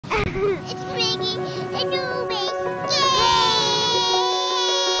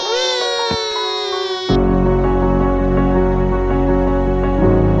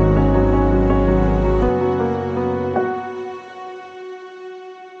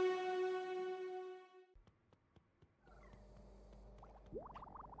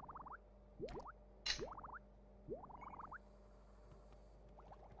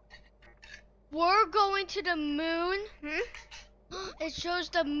going to the moon? It shows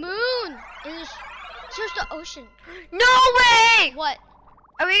the moon. It shows the ocean. No way! What?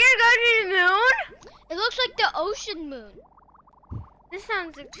 Are we gonna go to the moon? It looks like the ocean moon. This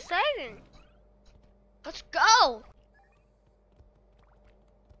sounds exciting. Let's go.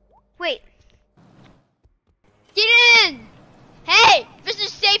 Wait. Get in. Hey, this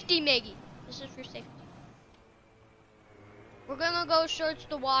is safety, Meggy. This is for safety. We're gonna go search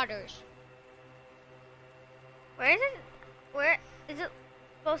the waters. Where is it? Where is it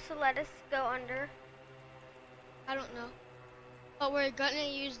supposed to let us go under? I don't know. But we're gonna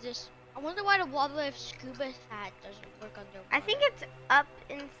use this. I wonder why the Wobbly scuba hat doesn't work underwater. I think it's up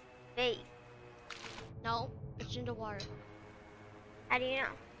in space. No, it's in the water. How do you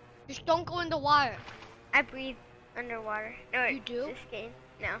know? Just don't go in the water. I breathe underwater. No, You do? This game.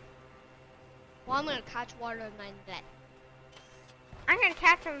 No. Well, I'm gonna catch water in my net. I'm gonna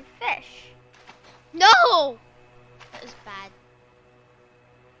catch some fish. No! That is bad.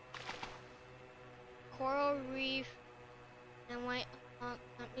 Coral reef. And wait,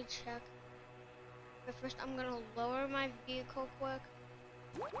 let me check. But first, I'm gonna lower my vehicle quick.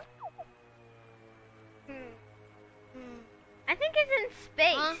 I think it's in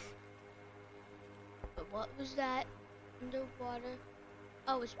space. Huh? But what was that? Underwater?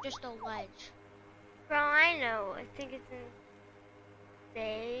 Oh, it's just a ledge. For all I know, I think it's in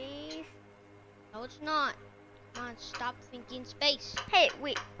space. No, it's not. Come on, stop thinking space. Hey,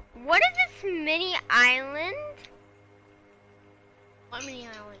 wait. What is this mini island? What mini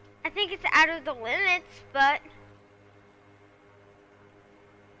island? I think it's out of the limits, but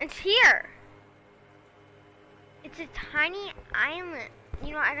it's here. It's a tiny island.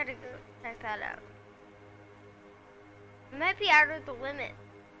 You know, I gotta go check that out. It might be out of the limit.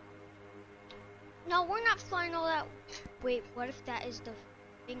 No, we're not flying all that. Wait, what if that is the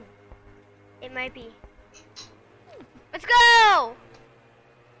thing? It might be. Let's go!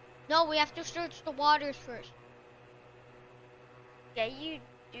 No, we have to search the waters first. Yeah, you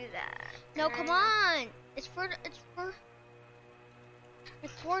do that. No, come on. It's for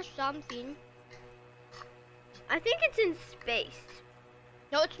something. I think it's in space.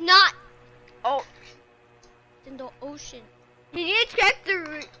 No, it's not. Oh. It's in the ocean. Did you check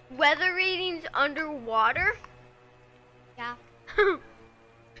the weather readings underwater? Yeah.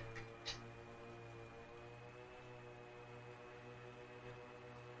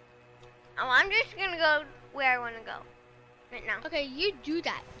 Oh, I'm just gonna go where I want to go right now. Okay, you do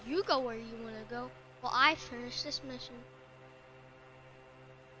that. You go where you want to go. Well, I finish this mission.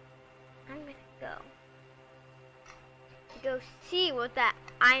 I'm gonna go see what that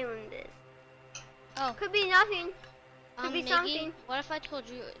island is. Oh, Could be nothing. Could be Meggy, something. what if I told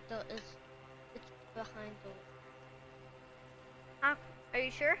you it's behind the? Are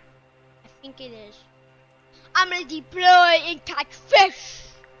you sure? I think it is. I'm gonna deploy and catch fish.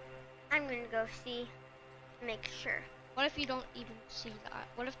 I'm gonna go see to make sure. What if you don't even see that?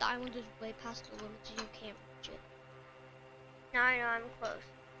 What if the island is way past the limits and you can't reach it? Now I know I'm close.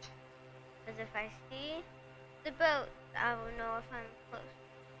 Because if I see the boat, I will know if I'm close.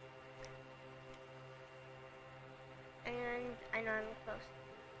 And I know I'm close.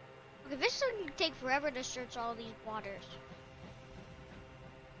 Okay, this is gonna take forever to search all these waters.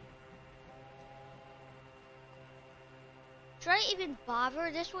 Should I even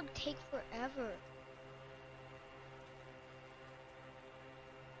bother? This would take forever.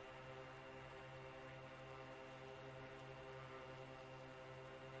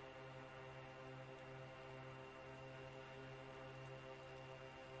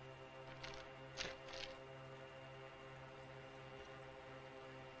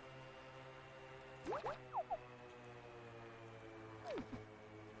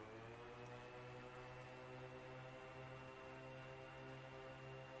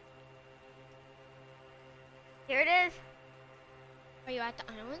 Here it is. Are you at the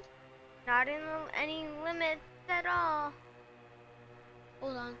island? Not in any limits at all.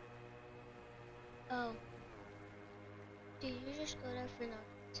 Hold on. Oh. Did you just go there for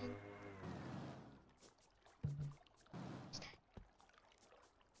nothing?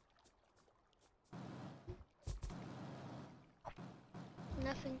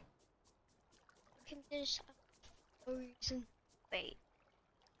 Nothing. Can this have a reason? Wait.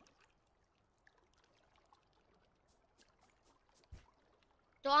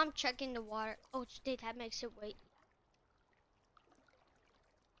 So I'm checking the water. Oh, that makes it wait.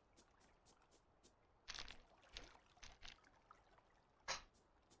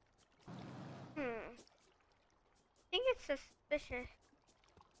 I think it's suspicious.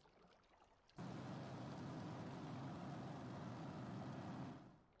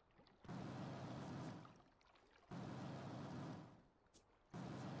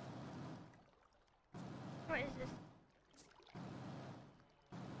 What is this?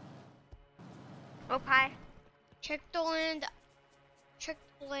 Oh, pie. Check the land. Check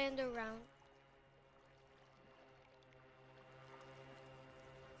the land around.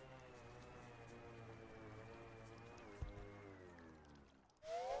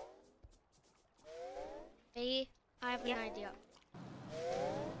 Hey, I have an idea.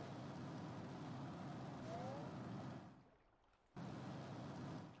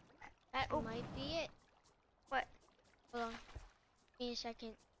 That might be it. What? Hold on. Give me a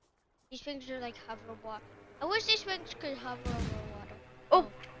second. These things are like hoverable. I wish these things could hover over water. Oh!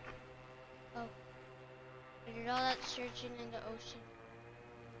 Oh. I did all that searching in the ocean.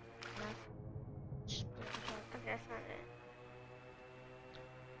 Okay, that's not it.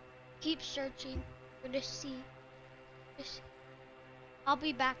 Keep searching for the sea. I'll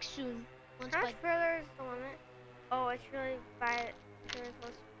be back soon. Once How much further is the limit? Oh, it's really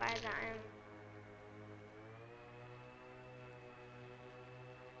close by the island.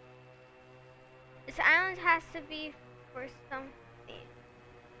 This island has to be for something.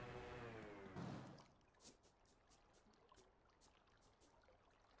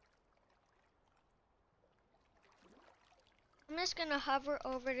 I'm just gonna hover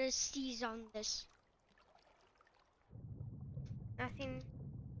over the seas on this. Nothing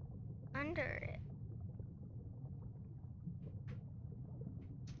under it.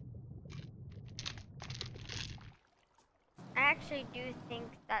 I actually do think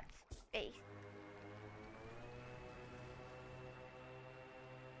that's space.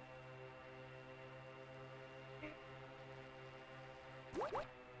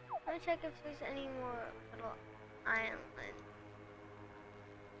 Let me check if there's any more little islands.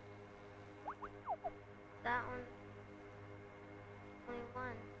 That one. Only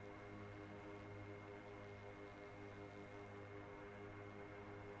one.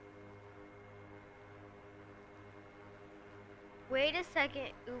 Wait a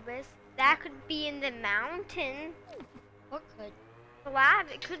second, Oobis. That could be in the mountain. What could? The lab.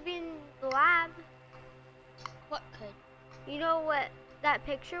 It could be in the lab. What could? You know what that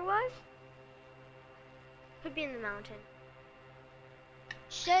picture was? Could be in the mountain.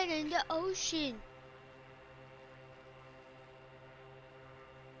 Said in the ocean.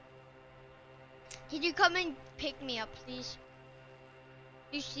 Can you come and pick me up, please?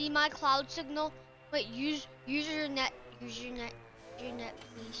 You see my cloud signal? Wait, use your net. Use your net,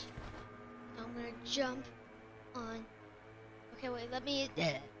 please. I'm gonna jump on. Okay, wait. Let me in the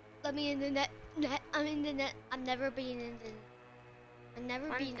net. I'm in the net. I'm never being in the. I'm never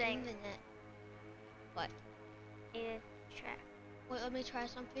being in the net. What? Need a track. Wait, let me try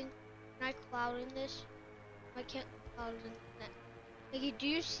something. Can I cloud in this? I can't cloud in the net. Like, do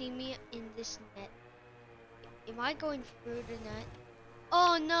you see me in this net? Am I going through the net?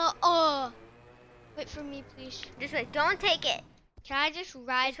 Oh no! Oh! Wait for me, please. This way. Don't take it. Can I just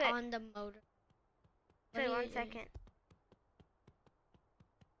ride on the motor? Wait 1 second.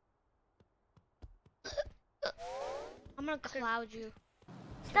 I'm gonna cloud you.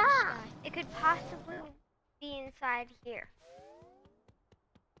 Stop! It could possibly be inside here.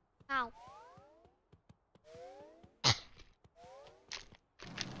 Ow.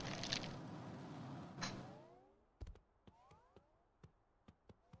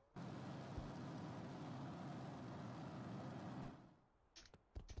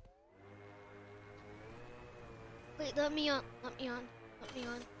 Wait, let me on.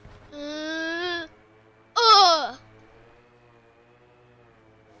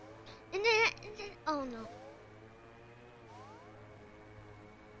 And then, oh no.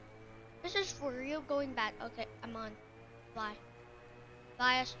 This is for real going bad. Okay, I'm on. Fly.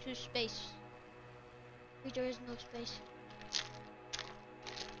 Fly us to space. Wait, there is no space.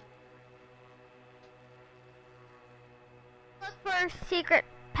 Look for secret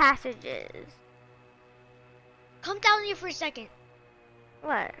passages. Come down here for a second.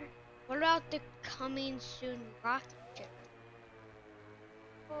 What? What about the coming soon rocket ship?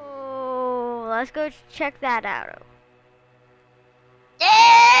 Oh, let's go check that out.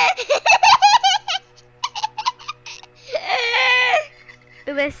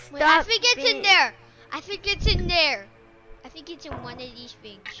 Wait, stop. I think it's in there. I think it's in there. I think it's in one of these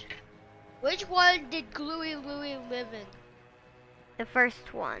things. Which one did Gluey Louie live in? The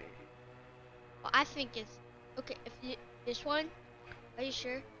first one. Well, I think it's okay. If this one, are you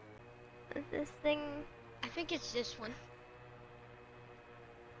sure? Is this thing? I think it's this one.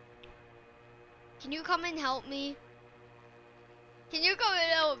 Can you come and help me? Can you come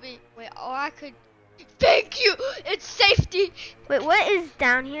and help me? Wait, or I could. Thank you. It's safety. Wait, what is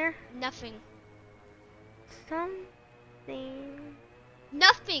down here? Nothing. Something.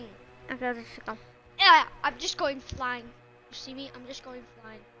 Nothing. Okay, let's just go. Yeah, I'm just going flying. You see me? I'm just going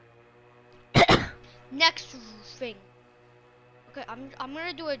flying. Next thing. Okay, I'm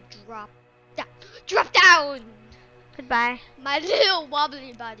gonna do a drop down. Drop down! Goodbye. My little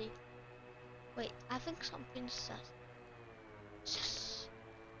wobbly body. Wait, I think something's sus. Sus.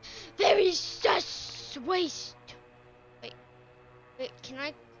 Very sus. Waste. Wait,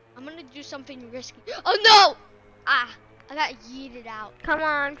 can I'm gonna do something risky. Oh no! Ah, I got yeeted out. Come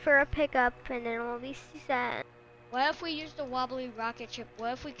on for a pickup and then we'll be set. What if we use the wobbly rocket ship?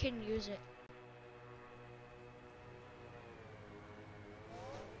 What if we can use it?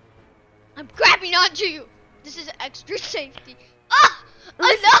 I'm grabbing onto you. This is extra safety. Ah!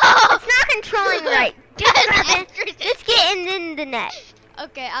 Oh no! It's not controlling right. Just get in the net.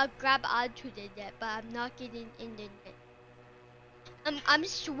 Okay, I'll grab onto the net, but I'm not getting in the net. I'm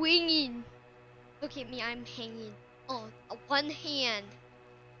swinging. Look at me, I'm hanging. Oh, one hand.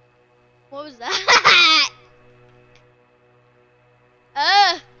 What was that?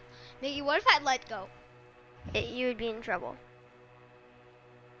 Meggy, what if I let go? You would be in trouble.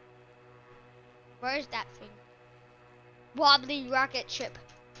 Where is that thing? Wobbly rocket ship.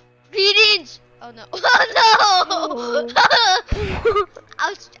 Greetings! Oh no. Oh no!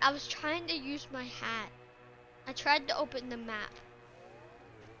 I was trying to use my hat. I tried to open the map.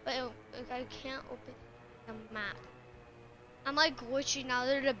 But I can't open the map. I'm like glitching out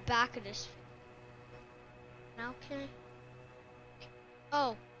of the back of this thing. Now can I?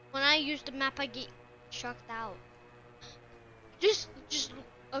 Oh, when I use the map I get shocked out. Just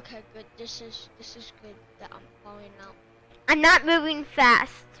okay, good. This is good that I'm falling out. I'm not moving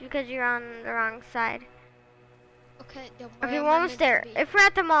fast because you're on the wrong side. Okay, Okay, we're almost there. If we're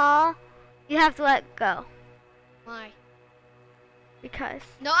at the mall, you have to let go. Why? Because.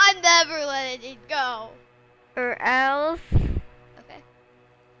 No, I'm never letting it go. Or else. Okay.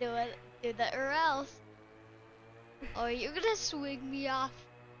 Do that or else. Oh, you're gonna swing me off.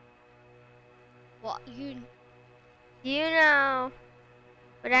 What you know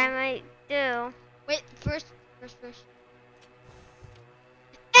what I might do. Wait, first.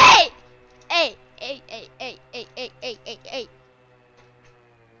 Hey! Hey!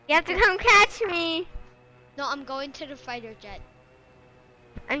 You have to come catch me. No, I'm going to the fighter jet.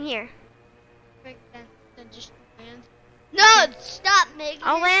 I'm here. Right, then just land. No, stop, Meggy.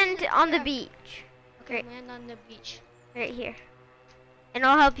 I'll land on the beach. Okay, right. Land on the beach. Right here. And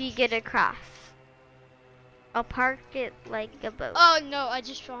I'll help you get across. I'll park it like a boat. Oh no, I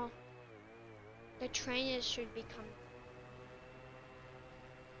just fell. The train should be coming.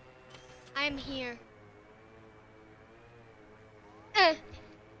 I'm here.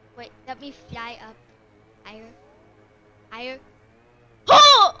 Wait, let me fly up. Higher.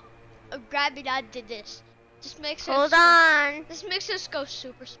 Oh! I'm grabbing onto this. This makes us Hold on. This makes us go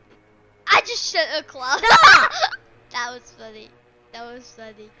super speed. I just shut a cloud. Stop! That was funny.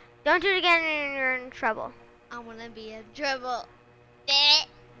 Don't do it again and you're in trouble. I wanna be in trouble.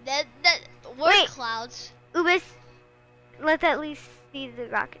 What Wait. clouds? Oobis, let's at least see the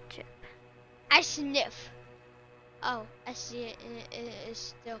rocket ship. I sniff. Oh, I see it, and it is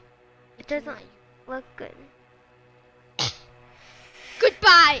still. It doesn't look good.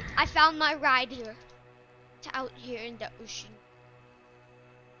 Goodbye. I found my ride here. It's out here in the ocean.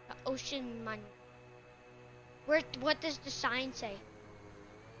 The ocean money. What does the sign say?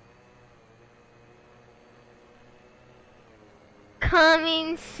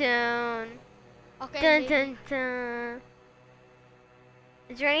 Coming soon. Okay. Dun dun dun.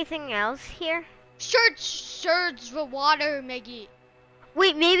 Is there anything else here? Search the water, Meggy.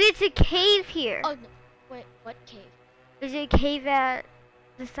 Wait, maybe it's a cave here. Oh no. Wait, what cave? Is it a cave at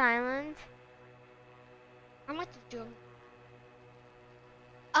this island? I'm at the jungle.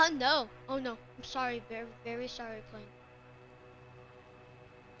 Oh no. Oh no. I'm sorry. Very, very sorry, plane.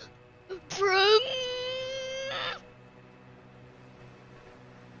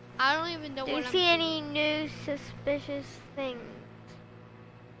 I don't even know Do what you I'm see doing. any new suspicious things?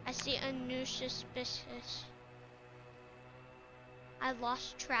 I see a new suspicious. I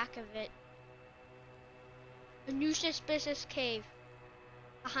lost track of it. A new suspicious cave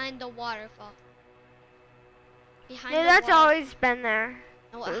behind the waterfall. Behind No, the that's water- always been there.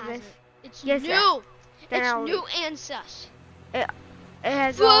 No, it Oobis. hasn't. It's Yes, new. Then It's I'll new leave. and sus. It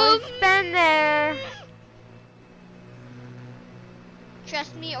has always been there.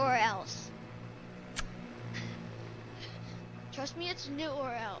 Trust me or else. Trust me, it's new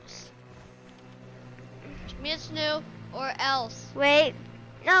or else. Trust me, it's new or else. Wait,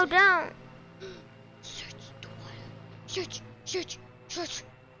 no, don't. Search the water. Search.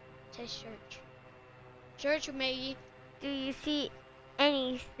 Say search. Search, Meggy. Do you see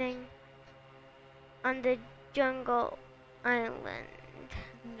anything? on the jungle island.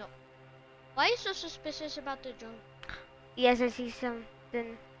 No. Why are you so suspicious about the jungle? Yes, I see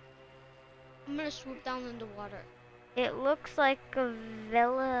something. I'm gonna swoop down in the water. It looks like a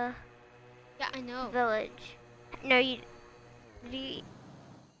villa. Yeah, I know. Village. No, you.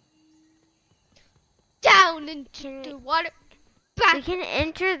 Down into the water. Back. We can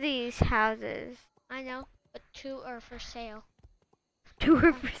enter these houses. I know, but 2 are for sale. 2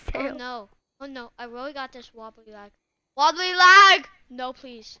 are for sale. Oh no. Oh no. I really got this wobbly lag. Wobbly lag! No,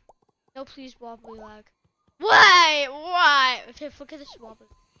 please. No, please, wobbly lag. Why? Why? Okay, look at this wobbly.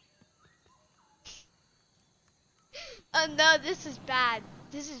 Oh no, this is bad.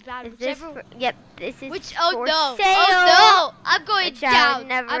 This is bad. Is this for, yep, this is Which, oh for no. sale. Oh no! I'm going Which down.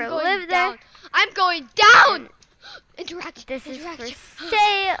 Never I'm going lived down. there. I'm going down! Interaction. This interaction. is for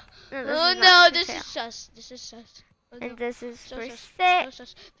sale. No, this oh is no, for this sale. is sus. This is sus. Oh, no. And this is so for sus. sale. So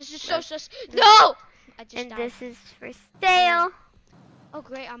sus. This is so sus. No! I just And died. this is for sale. Oh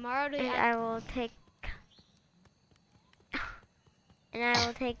great, I'm already And at... I will take. And I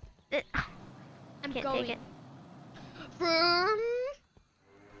will take. I'm Can't going. take it. Vroom.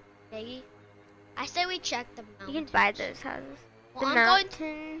 Meggy, I say we check the You mountains. can buy those houses. Well, The I'm going to...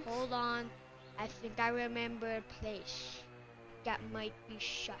 mountains. Hold on. I think I remember a place. That might be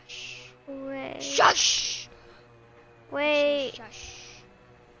shush. Wait. Shush! Wait. Shush.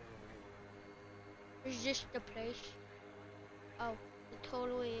 Is this the place? Oh, it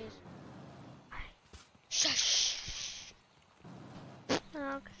totally is. Shush! Okay.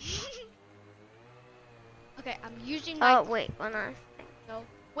 Okay, I'm using my... Oh wait, one last thing. No.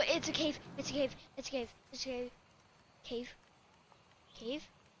 Wait, it's a cave. It's a cave. It's a cave. It's a cave. Cave? Cave?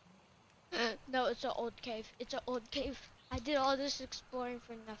 No, it's an old cave. It's an old cave. I did all this exploring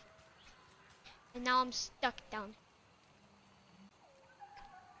for nothing. And now I'm stuck down.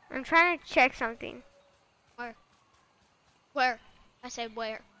 I'm trying to check something. Where? Where? I said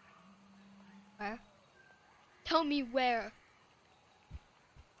where? Where? Tell me where.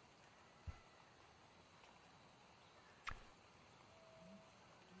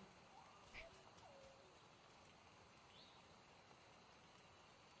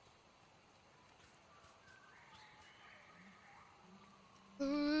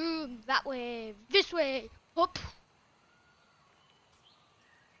 That way, this way, up.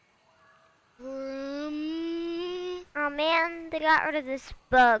 Oh man, they got rid of this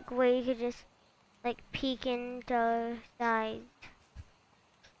bug where you could just like peek into sides.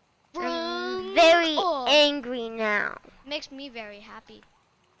 I'm very angry now. Makes me very happy.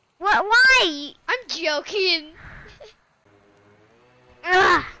 What? Why? I'm joking.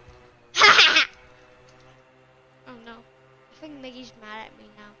 Ugh. Oh no. I think Meggy's mad at me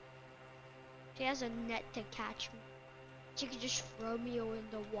now. She has a net to catch me. She could just throw me in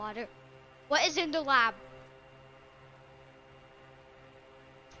the water. What is in the lab?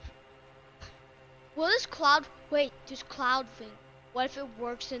 Well, this cloud, wait, this cloud thing. What if it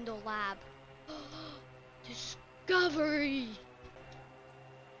works in the lab? Discovery!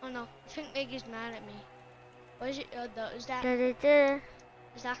 Oh no, I think Meggy's mad at me. What is it? Is that is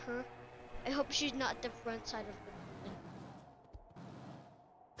that her? I hope she's not the front side of the building.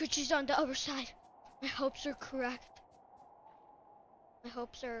 Cause she's on the other side. My hopes are correct. My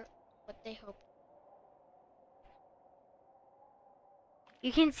hopes are what they hope.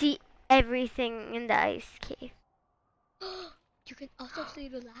 You can see everything in the ice cave. You can also see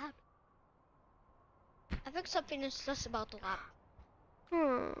the lab. I think something is sus about the lab.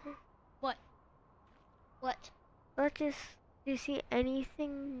 What? What? What is? Do you see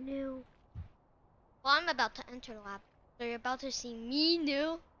anything new? Well, I'm about to enter the lab. So you're about to see me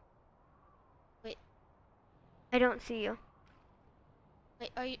new? Wait. I don't see you.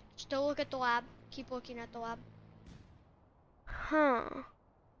 Wait, are you still look at the lab? Keep looking at the lab. Huh.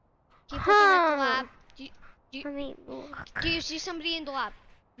 Keep looking at the lab. Let me look. Do you see somebody in the lab?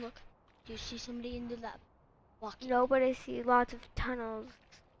 Look. Do you see somebody in the lab? Walking. No, but I see lots of tunnels.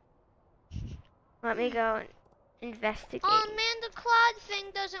 Let me go and investigate. Oh man, the cloud thing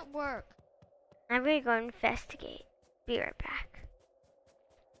doesn't work. I'm gonna go investigate. Be right back.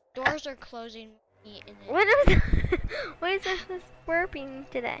 Doors are closing me in it. What is what is this burping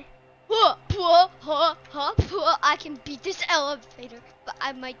today? I can beat this elevator, but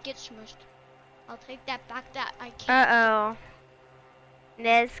I might get smushed. I'll take that back that I can't. Uh-oh.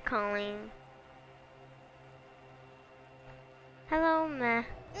 Ned's calling. Hello, Meh.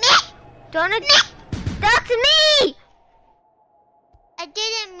 Don't talk to me! I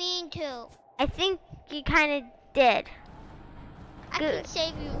didn't mean to. I think you kind of did. I can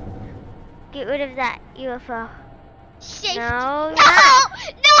save you. Get rid of that UFO. Save No,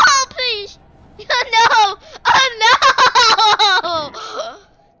 No, please. Oh no! Oh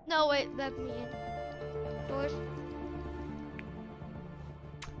no! No, wait, let me in. Doors.